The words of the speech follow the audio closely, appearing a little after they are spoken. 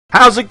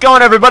How's it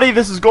going, everybody?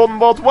 This is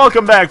Goldenbolt.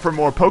 Welcome back for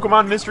more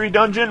Pokemon Mystery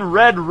Dungeon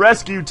Red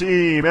Rescue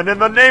Team. And in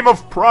the name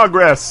of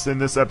progress, in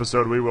this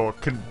episode we will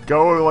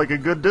go like a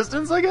good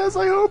distance, I guess.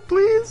 I hope,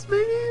 please,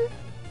 maybe?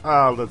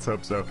 Let's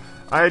hope so.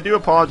 I do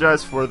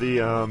apologize for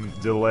the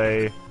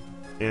delay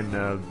in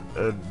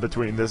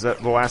between the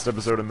last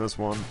episode and this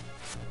one.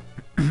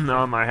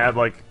 I had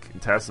like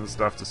tests and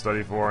stuff to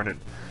study for, and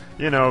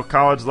it,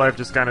 college life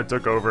just kind of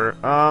took over.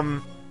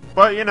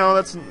 But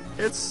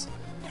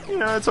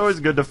it's always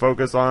good to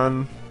focus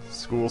on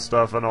school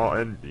stuff and all,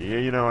 and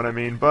you know what I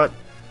mean. But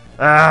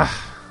how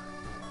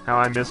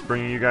I miss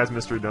bringing you guys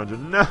Mystery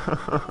Dungeon. No,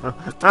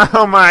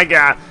 oh my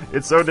God,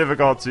 it's so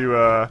difficult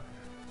to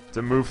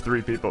move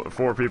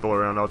 4 people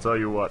around. I'll tell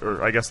you what,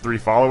 or I guess 3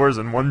 followers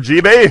and 1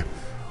 Geebee,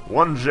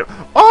 Oh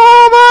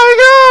my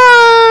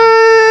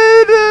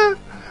God!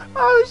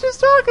 I was just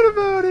talking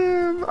about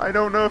him. I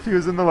don't know if he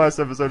was in the last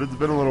episode. It's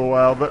been a little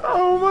while, but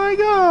oh my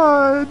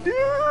God, dude,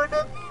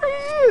 there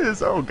he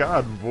is. Oh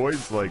God,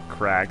 voice like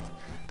cracked.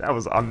 That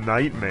was a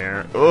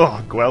nightmare.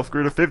 Ugh, Guelph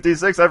grew to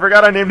 56. I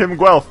forgot I named him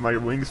Guelph. My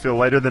wings feel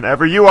lighter than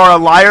ever. You are a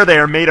liar. They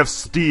are made of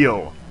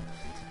steel.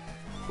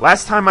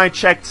 Last time I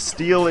checked,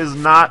 steel is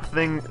not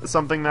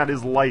something that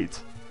is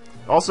light.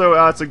 Also,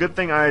 it's a good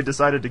thing I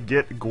decided to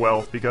get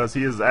Guelph because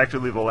he is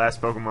actually the last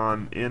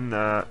Pokemon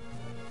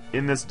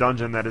in this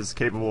dungeon that is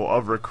capable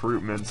of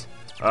recruitment.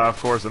 Of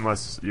course,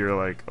 unless you're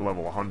like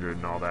level 100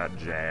 and all that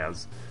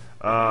jazz.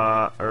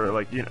 Or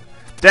like,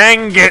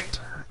 dang it,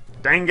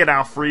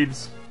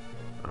 Alfreds.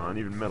 Oh, and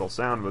even Metal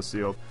Sound was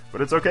sealed.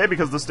 But it's okay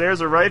because the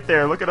stairs are right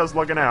there. Look at us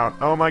looking out.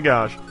 Oh my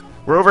gosh.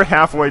 We're over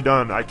halfway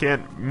done. I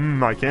can't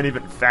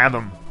even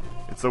fathom.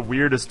 It's the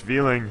weirdest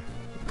feeling.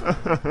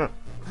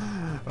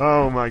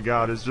 Oh my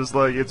God, it's just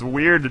like, it's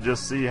weird to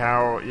just see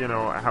how,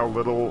 how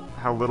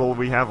little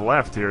we have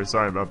left here.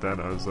 Sorry about that.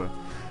 I was,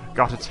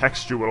 got a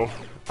textual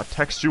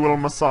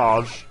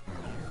massage,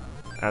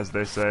 as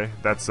they say.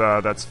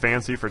 That's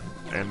fancy for,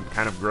 and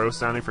kind of gross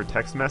sounding for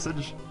text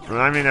message.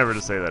 I mean, never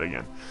to say that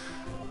again.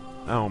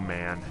 Oh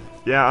man.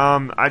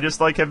 Yeah, I just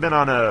like have been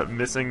on a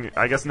missing,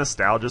 I guess,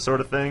 nostalgia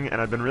sort of thing,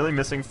 and I've been really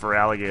missing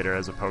Feraligatr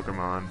as a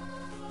Pokemon.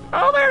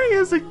 Oh, there he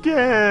is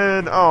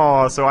again!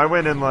 Oh, so I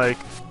went and like,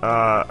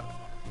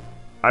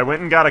 I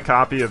went and got a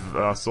copy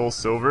of Soul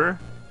Silver,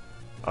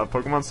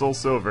 Pokemon Soul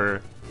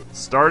Silver,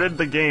 started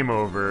the game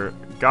over,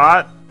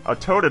 got a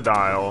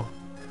Totodile,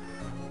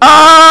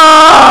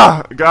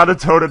 got a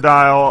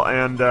Totodile,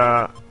 and,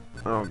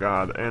 oh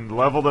God, and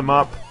leveled him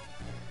up.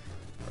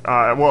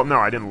 Well, no,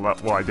 I didn't,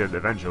 well, I did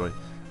eventually,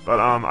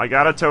 but, I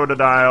got a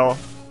Totodile,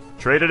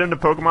 traded into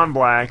Pokemon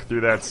Black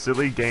through that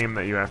silly game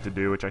that you have to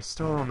do, which I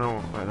still don't know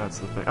why that's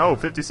the thing. Oh,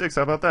 56,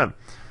 how about that?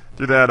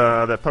 Through that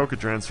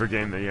Poketransfer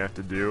game that you have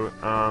to do,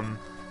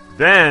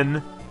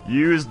 then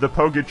use the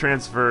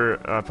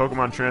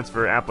Pokemon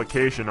Transfer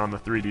application on the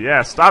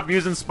 3DS. Stop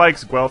using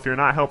spikes, Guelph, you're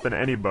not helping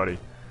anybody.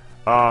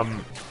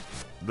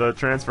 The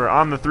transfer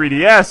on the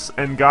 3DS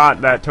and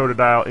got that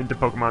Totodile into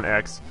Pokemon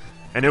X.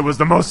 And it was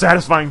the most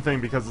satisfying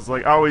thing because it's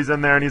like, oh, he's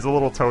in there and he's a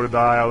little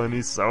Totodile and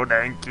he's so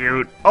dang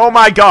cute. Oh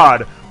my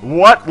God,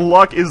 what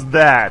luck is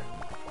that?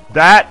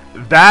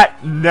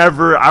 That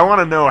never, I want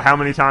to know how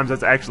many times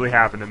that's actually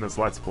happened in this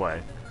Let's Play.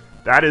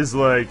 That is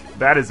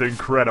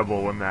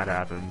incredible when that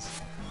happens.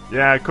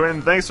 Yeah,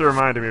 Quentin, thanks for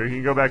reminding me. We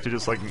can go back to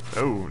just like,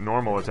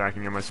 normal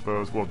attacking him, I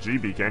suppose. Well,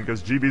 Geebee can,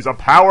 because Geebee's a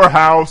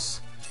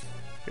powerhouse!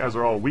 You guys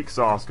are all weak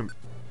sauce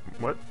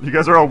what? You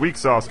guys are all weak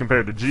sauce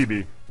compared to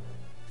Geebee.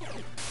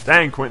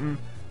 Dang, Quentin.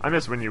 I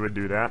miss when you would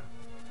do that.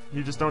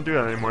 You just don't do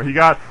that anymore. He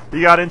got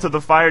into the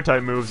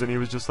fire-type moves, and he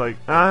was just like,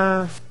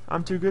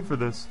 I'm too good for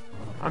this.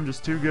 I'm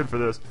just too good for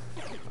this.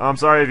 I'm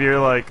sorry if you hear,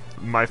 like,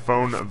 my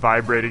phone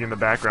vibrating in the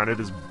background. It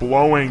is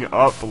blowing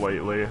up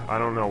lately. I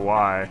don't know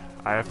why.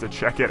 I have to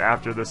check it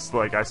after this.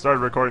 Like, I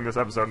started recording this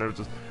episode, and it was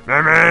just...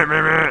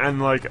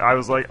 And, like, I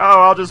was like,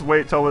 oh, I'll just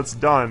wait till it's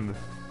done.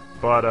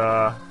 But,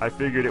 I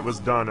figured it was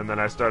done, and then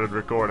I started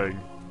recording.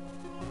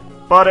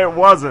 But it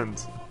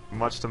wasn't.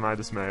 Much to my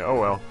dismay. Oh,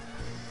 well.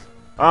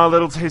 A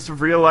little taste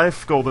of real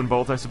life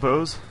Goldenbolt, I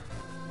suppose.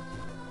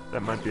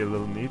 That might be a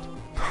little neat.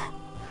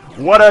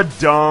 What a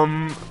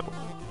dumb...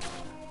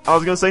 I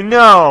was gonna say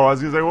no! I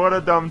was gonna say, what a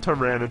dumb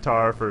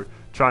Tyranitar for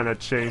trying to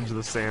change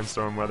the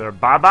sandstorm weather.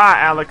 Bye-bye,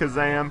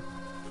 Alakazam!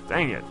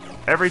 Dang it.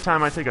 Every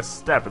time I take a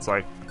step, it's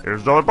like,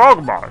 here's another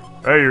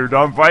Pokemon! Hey, you're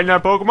done fighting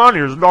that Pokemon?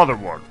 Here's another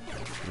one!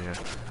 Yeah.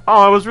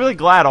 Oh, I was really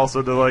glad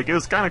also to, like, it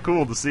was kinda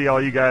cool to see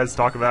all you guys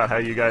talk about how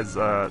you guys,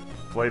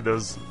 played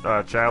those,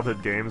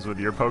 childhood games with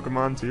your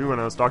Pokemon, too, when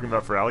I was talking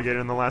about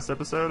Feraligatr in the last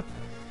episode.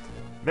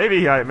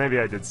 Maybe I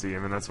did see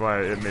him, and that's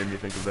why it made me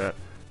think of that.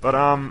 But,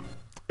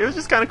 it was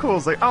just kind of cool.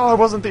 It's like, oh, I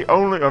wasn't the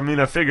only... I mean,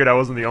 I figured I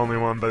wasn't the only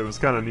one, but it was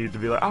kind of neat to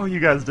be like, oh,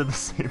 you guys did the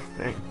same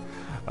thing.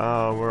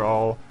 We're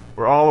all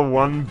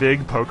one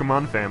big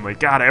Pokemon family.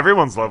 God,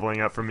 everyone's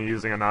leveling up for me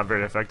using a not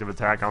very effective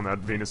attack on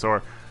that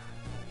Venusaur.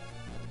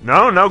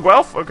 No,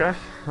 Guelph? Okay.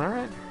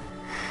 Alright.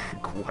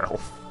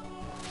 Guelph.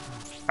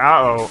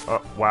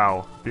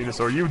 Wow.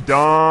 Venusaur, you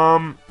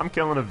dumb! I'm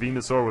killing a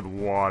Venusaur with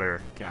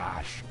water.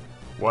 Gosh.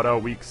 What a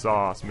weak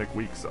sauce,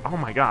 McWeak sauce. Oh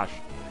my gosh.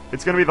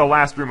 It's gonna be the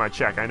last room I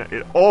check. I know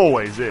it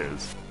always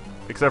is.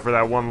 Except for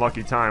that one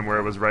lucky time where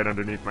it was right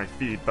underneath my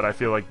feet, but I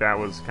feel like that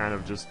was kind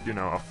of just, you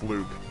know, a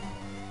fluke.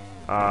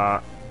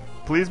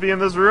 Please be in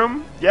this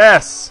room?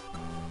 Yes!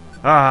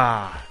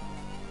 Ah.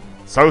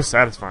 So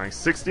satisfying.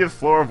 60th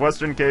floor of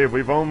Western Cave.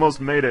 We've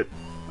almost made it.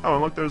 Oh,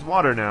 and look, there's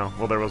water now.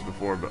 Well, there was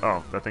before, but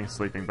oh, that thing's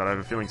sleeping, but I have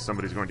a feeling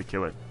somebody's going to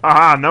kill it.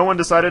 Aha! No one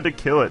decided to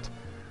kill it.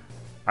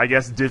 I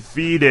guess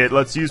defeat it.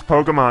 Let's use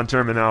Pokemon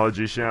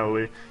terminology, shall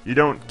we? You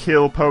don't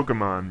kill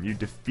Pokemon. You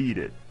defeat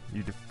it.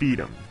 You defeat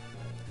them.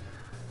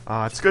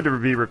 It's good to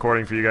be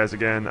recording for you guys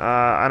again.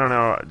 I don't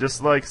know,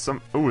 just like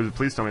some... Ooh,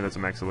 please tell me that's a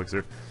Max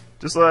Elixir.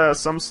 Just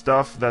some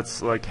stuff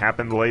that's like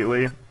happened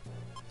lately,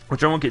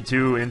 which I won't get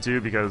too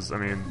into because, I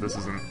mean, this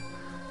isn't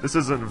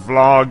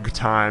vlog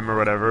time or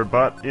whatever,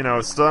 but, you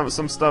know,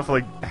 some stuff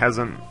like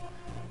hasn't...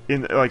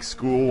 in like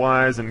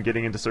school-wise and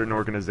getting into certain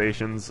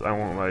organizations, I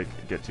won't like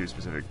get too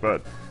specific,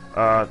 but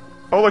oh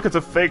look, it's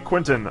a fake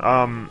Quentin,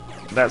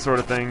 that sort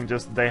of thing.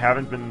 Just they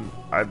haven't been,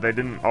 they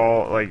didn't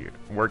all like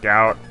work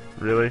out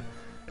really,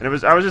 and I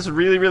was just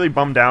really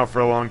bummed out for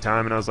a long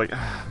time, and I was like,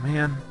 ah,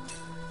 man,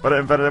 but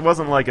it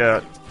wasn't like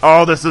a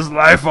oh this is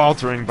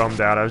life-altering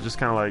bummed out. I was just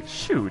kind of like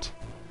shoot,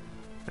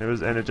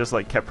 and it just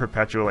like kept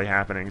perpetually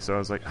happening. So I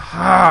was like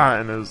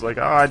and it was like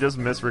oh I just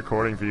miss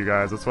recording for you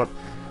guys.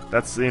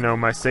 That's, you know,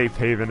 my safe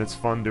haven. It's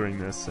fun doing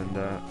this, and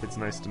it's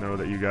nice to know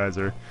that you guys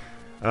are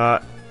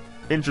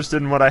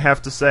interested in what I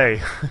have to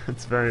say.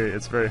 It's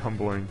very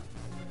humbling,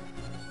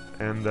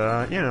 and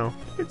you know,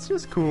 it's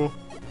just cool.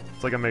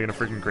 It's like I'm making a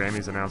freaking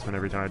Grammys announcement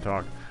every time I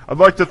talk. I'd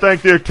like to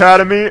thank the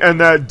Academy and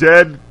that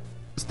dead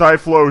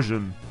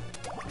Typhlosion,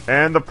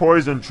 and the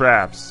poison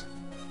traps,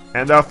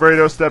 and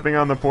Alfredo stepping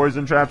on the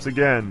poison traps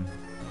again.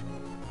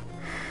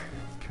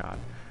 God.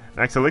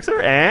 Max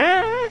Elixir?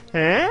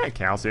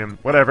 Calcium.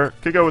 Whatever.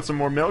 Could go with some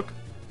more milk.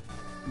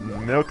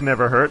 Milk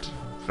never hurt.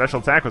 Special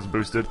attack was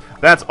boosted.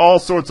 That's all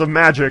sorts of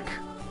magic!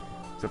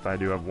 Except I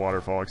do have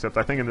Waterfall. Except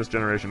I think in this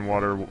generation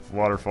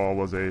Waterfall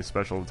was a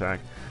special attack.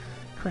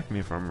 Correct me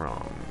if I'm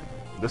wrong.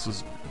 This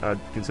was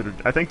considered...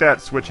 I think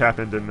that switch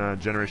happened in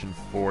Generation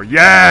 4.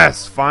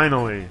 Yes!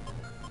 Finally!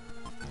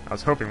 I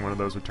was hoping one of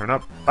those would turn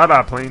up.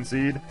 Bye-bye, Plain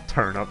Seed.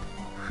 Turnip.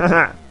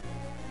 Haha!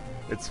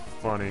 It's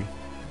funny.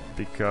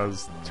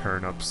 Because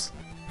turnips.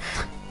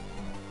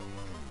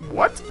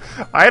 What?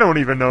 I don't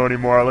even know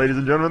anymore, ladies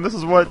and gentlemen. This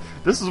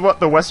is what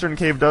the Western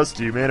Cave does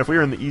to you, man. If we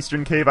were in the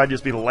Eastern Cave, I'd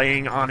just be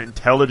laying on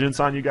intelligence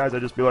on you guys.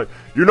 I'd just be like,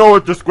 you know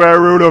what the square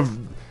root of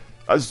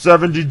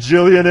 70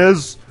 jillion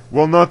is?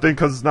 Well, nothing,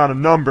 because it's not a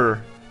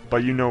number.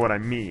 But you know what I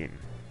mean.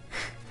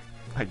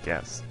 I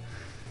guess.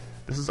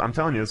 I'm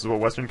telling you, this is what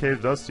Western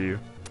Cave does to you.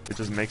 It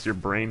just makes your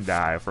brain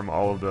die from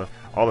all the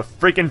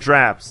freaking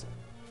traps.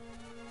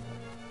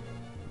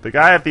 The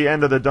guy at the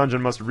end of the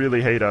dungeon must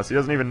really hate us. He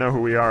doesn't even know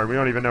who we are, and we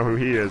don't even know who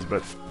he is,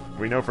 but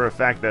we know for a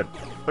fact that...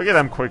 Look at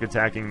them quick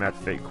attacking that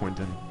fake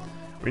Quentin.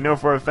 We know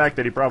for a fact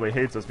that he probably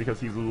hates us because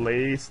he's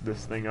laced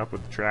this thing up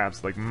with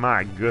traps. Like,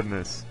 my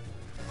goodness.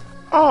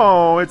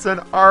 Oh, it's an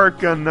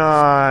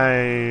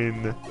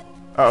Arcanine!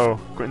 Uh-oh,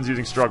 Quentin's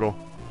using Struggle.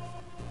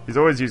 He's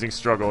always using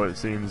Struggle, it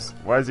seems.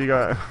 Why is he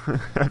got...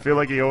 I feel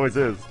like he always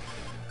is.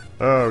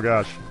 Oh,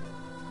 gosh.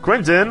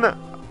 Quentin!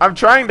 I'm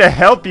trying to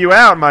help you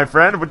out, my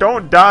friend, but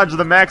don't dodge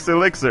the Max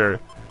Elixir.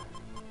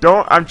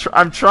 I'm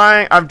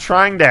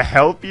trying to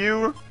help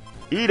you?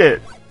 Eat it.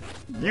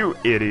 You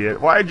idiot.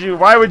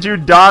 Why would you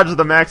dodge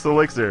the Max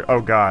Elixir? Oh,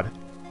 God.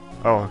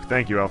 Oh,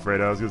 thank you,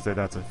 Alfredo. I was gonna say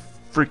that's a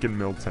freaking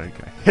Miltank.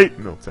 I hate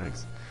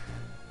Miltanks.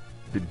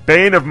 The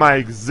bane of my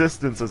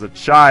existence as a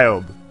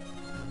child.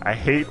 I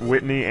hate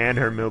Whitney and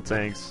her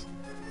Miltanks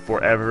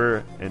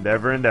forever and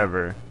ever and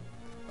ever.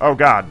 Oh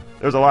god,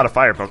 there's a lot of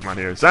fire Pokemon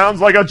here.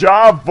 Sounds like a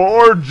job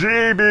for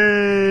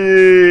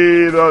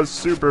Geebee, the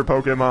super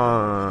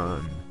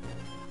Pokemon.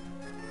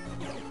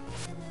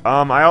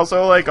 I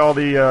also like all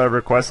the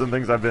requests and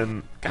things I've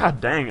been...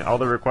 God dang, all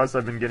the requests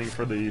I've been getting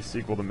for the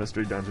sequel to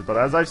Mystery Dungeon. But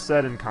as I've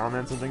said in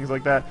comments and things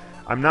like that,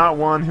 I'm not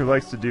one who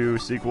likes to do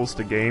sequels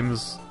to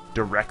games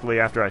directly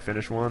after I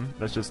finish one.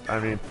 That's just,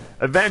 I mean,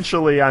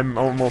 eventually I'm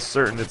almost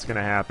certain it's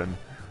gonna happen.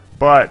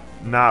 But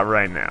not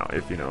right now,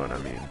 if you know what I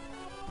mean.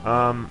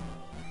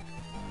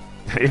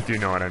 If you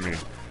know what I mean.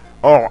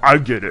 Oh, I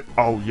get it.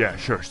 Oh, yeah,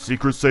 sure.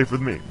 Secret's safe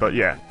with me. But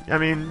yeah, I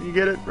mean, you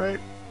get it, right?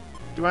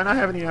 Do I not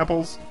have any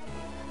apples?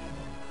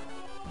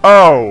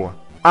 Oh,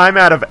 I'm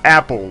out of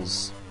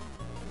apples.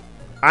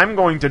 I'm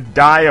going to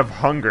die of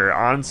hunger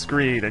on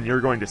screen, and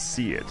you're going to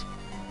see it.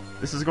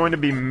 This is going to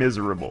be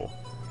miserable.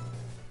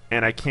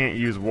 And I can't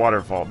use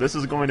Waterfall. This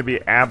is going to be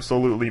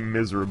absolutely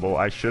miserable.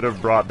 I should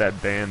have brought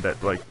that band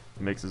that, like,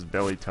 makes his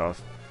belly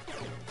tough.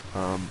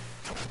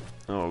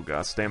 Oh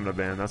god, stamina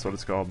band, that's what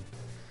it's called.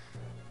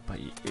 But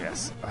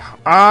yes.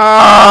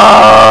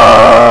 Ah!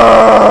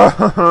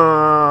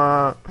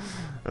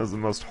 That was the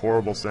most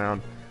horrible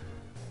sound.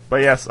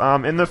 But yes,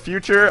 in the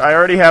future, I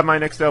already have my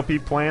next LP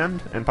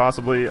planned, and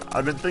possibly,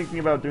 I've been thinking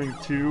about doing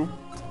 2.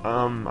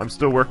 I'm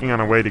still working on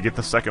a way to get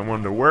the second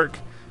one to work,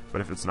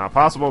 but if it's not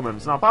possible, then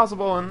it's not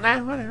possible, and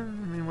whatever.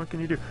 What can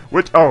you do?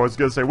 Oh, I was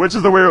gonna say, which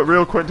is the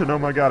real Quentin? Oh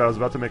my god, I was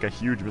about to make a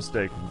huge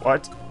mistake.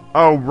 What?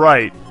 Oh,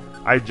 right.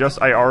 I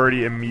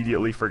already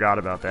immediately forgot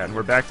about that. And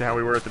we're back to how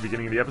we were at the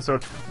beginning of the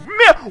episode.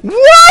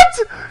 What?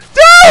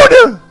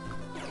 Dude!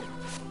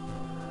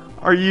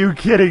 Are you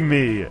kidding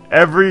me?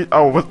 I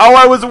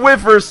was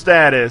whiffer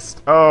status!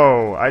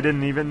 Oh, I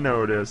didn't even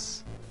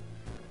notice.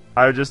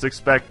 I would just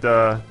expect,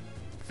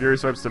 Fury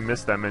Swipes to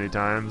miss that many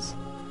times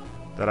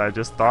that I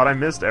just thought I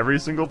missed every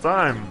single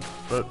time.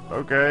 But,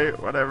 okay,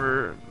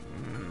 whatever.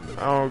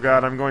 Oh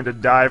god, I'm going to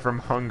die from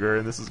hunger,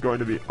 and this is going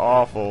to be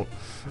awful.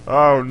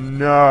 Oh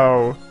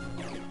no.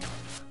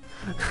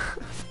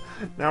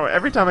 Now,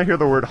 every time I hear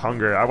the word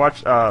hunger, I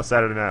watch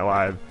Saturday Night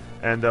Live,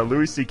 and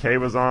Louis C.K.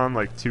 was on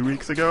like 2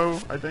 weeks ago,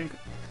 I think.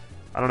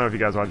 I don't know if you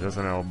guys watch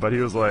SNL, but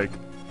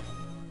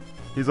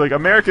he's like,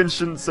 Americans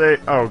shouldn't say,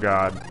 oh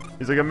god.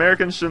 He's like,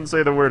 Americans shouldn't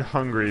say the word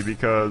hungry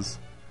because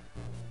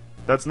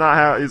that's not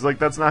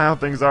how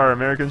things are.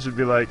 Americans should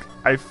be like,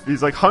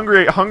 he's like,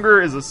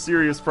 hunger is a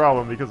serious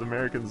problem because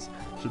Americans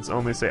should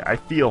only say, I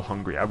feel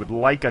hungry, I would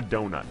like a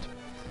donut.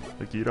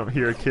 Like, you don't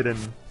hear a kid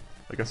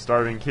like a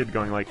starving kid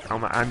going like,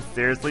 I'm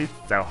seriously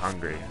so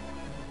hungry.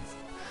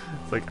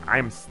 It's like,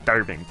 I'm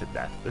starving to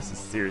death. This is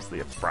seriously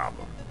a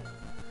problem.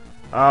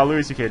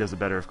 Louis C.K. does it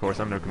better, of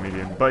course. I'm no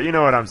comedian, but you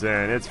know what I'm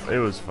saying. It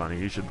was funny.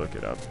 You should look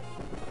it up.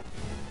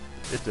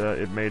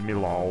 It made me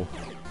lol.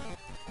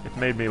 It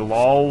made me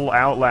lol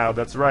out loud.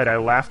 That's right. I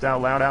laughed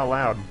out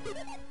loud.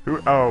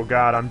 Oh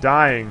god, I'm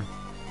dying.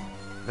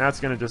 That's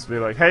gonna just be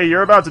like, hey,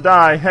 you're about to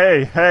die.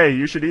 Hey,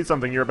 you should eat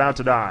something. You're about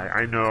to die.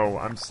 I know.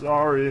 I'm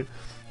sorry.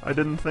 I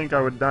didn't think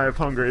I would die of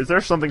hunger. Is there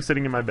something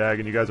sitting in my bag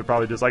and you guys are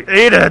probably just like,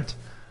 eat it!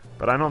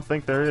 But I don't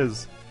think there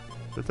is.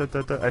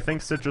 I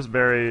think citrus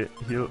berry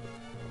heal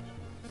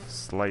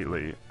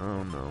slightly.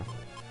 Oh no.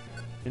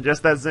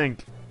 Ingest that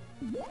zinc.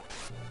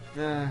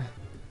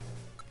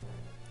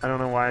 I don't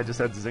know why I just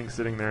had zinc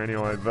sitting there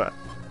anyway, but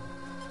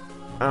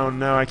oh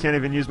no, I can't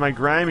even use my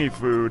grimy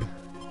food.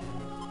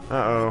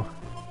 Uh-oh.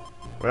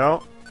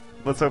 Well,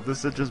 let's hope the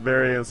citrus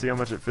berry and see how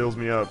much it fills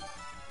me up.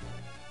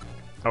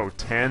 Oh,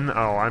 10?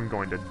 Oh, I'm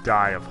going to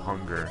die of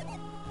hunger.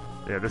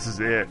 Yeah, this is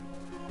it.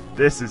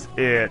 This is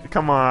it.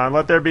 Come on,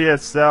 let there be a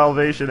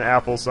salvation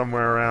apple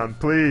somewhere around.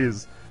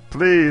 Please.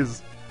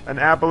 Please. An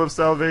apple of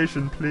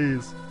salvation,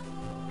 please.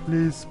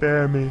 Please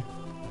spare me.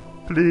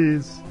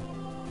 Please.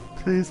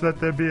 Please let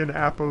there be an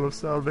apple of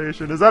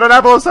salvation. Is that an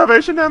apple of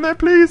salvation down there,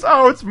 please?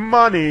 Oh, it's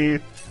money.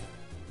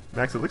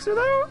 Max elixir,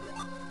 though?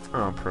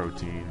 Oh,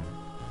 protein.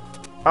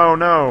 Oh,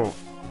 no.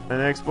 An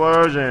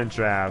explosion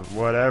trap.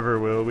 Whatever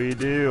will we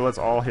do? Let's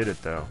all hit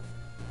it, though.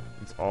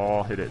 Let's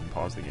all hit it and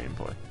pause the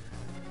gameplay.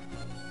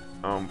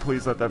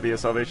 Please let that be a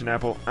salvation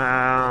apple.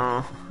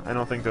 Ow. I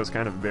don't think those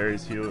kind of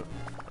berries heal,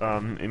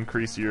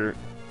 increase your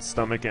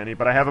stomach any,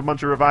 but I have a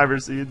bunch of reviver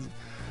seeds,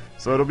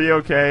 so it'll be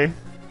okay.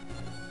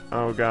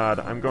 Oh god,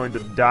 I'm going to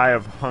die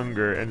of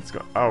hunger, and it's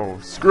oh,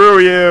 screw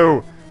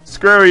you!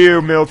 Screw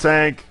you,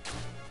 Miltank!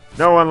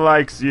 No one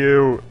likes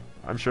you!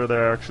 I'm sure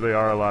there actually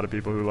are a lot of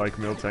people who like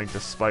Miltank to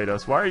spite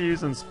us. Why are you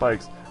using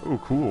spikes? Ooh,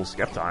 cool,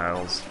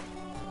 Skeptiles.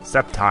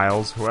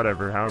 Septiles,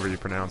 whatever, however you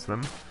pronounce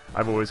them.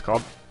 I've always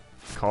called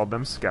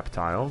them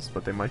Skeptiles,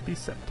 but they might be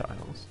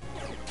Septiles.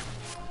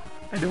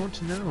 I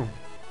don't know.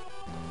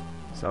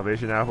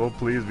 Salvation apple,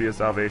 please be a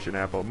salvation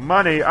apple.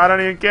 Money, I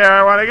don't even care,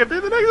 I want to get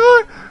to the next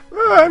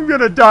one! I'm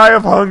gonna die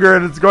of hunger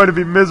and it's going to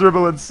be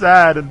miserable and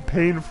sad and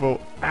painful.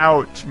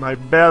 Ouch, my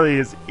belly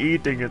is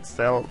eating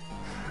itself.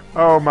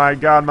 Oh my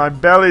god, my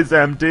belly's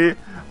empty.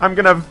 I'm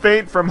gonna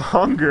faint from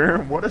hunger.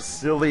 What a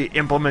silly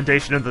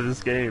implementation into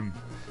this game.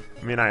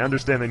 I mean, I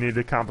understand they need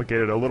to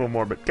complicate it a little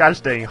more, but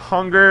gosh dang,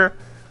 hunger?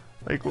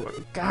 Like,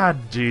 god,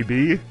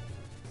 Geebee.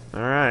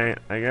 Alright,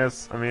 I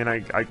guess, I mean,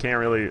 I can't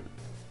really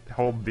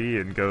hold B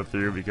and go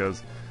through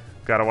because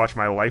I've gotta watch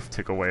my life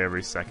tick away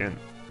every second.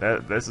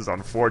 This is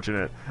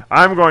unfortunate.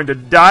 I'm going to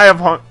die of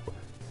hunger.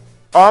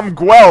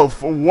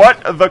 Guelph,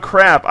 what the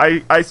crap?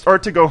 I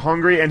start to go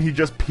hungry and he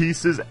just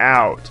pieces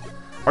out.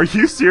 Are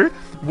you serious?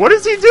 What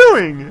is he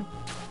doing?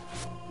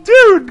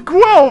 Dude,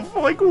 Guelph,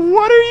 like,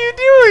 what are you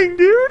doing,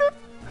 dude?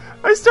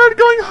 I started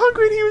going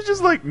hungry and he was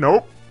just like,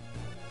 nope.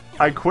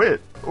 I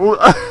quit.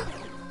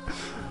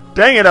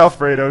 Dang it,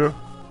 Alfredo.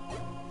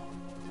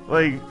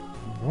 Like,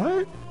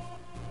 what?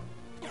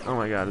 Oh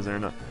my god, is there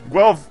enough?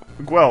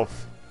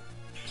 Guelph.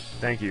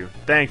 Thank you,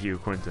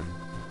 Quentin.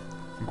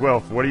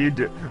 Guelph, what do you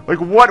do? Like,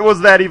 what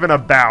was that even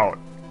about?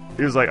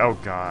 He was like, oh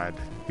god,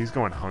 he's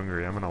going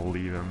hungry, I'm gonna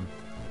leave him.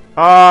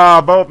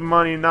 Ah, both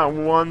money, not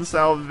one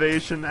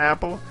salvation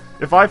apple.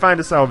 If I find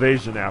a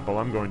salvation apple,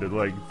 I'm going to,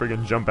 like,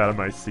 friggin' jump out of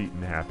my seat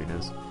in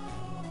happiness.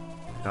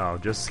 Oh,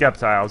 just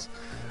Skeptiles.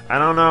 I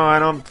don't know, I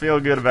don't feel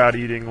good about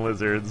eating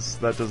lizards.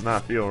 That does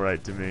not feel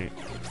right to me.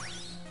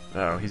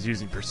 Oh, he's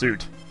using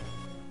Pursuit.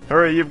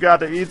 Hurry, you've got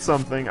to eat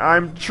something.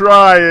 I'm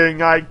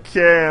trying, I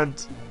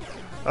can't.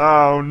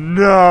 Oh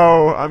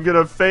no, I'm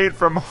gonna faint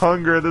from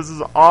hunger. This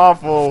is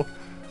awful.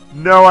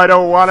 No, I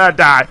don't wanna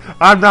die.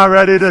 I'm not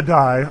ready to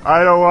die.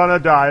 I don't wanna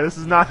die. This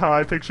is not how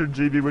I pictured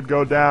Geebee would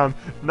go down.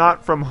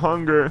 Not from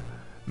hunger.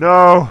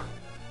 No.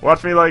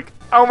 Watch me, like,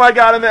 oh my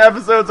god, and the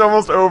episode's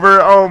almost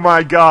over. Oh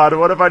my god,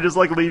 what if I just,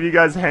 like, leave you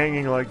guys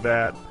hanging like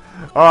that?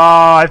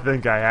 Oh, I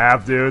think I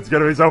have to. It's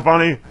gonna be so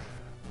funny.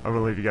 I'm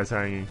gonna leave you guys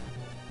hanging.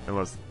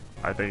 Unless,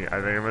 I think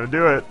I'm gonna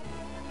do it.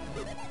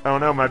 Oh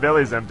no, my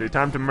belly's empty.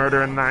 Time to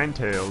murder a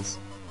Ninetales.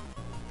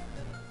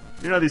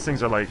 You know these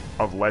things are, like,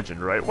 of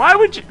legend, right? Why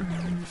would you...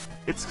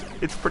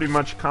 It's pretty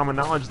much common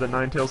knowledge that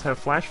Ninetales have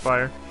flash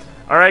fire.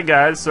 Alright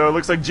guys, so it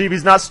looks like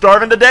Geebee's not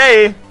starving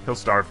today! He'll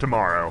starve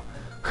tomorrow.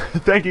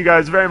 Thank you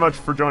guys very much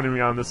for joining me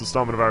on this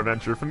installment of our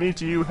adventure. From me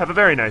to you, have a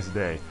very nice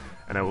day.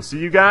 And I will see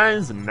you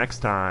guys next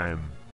time.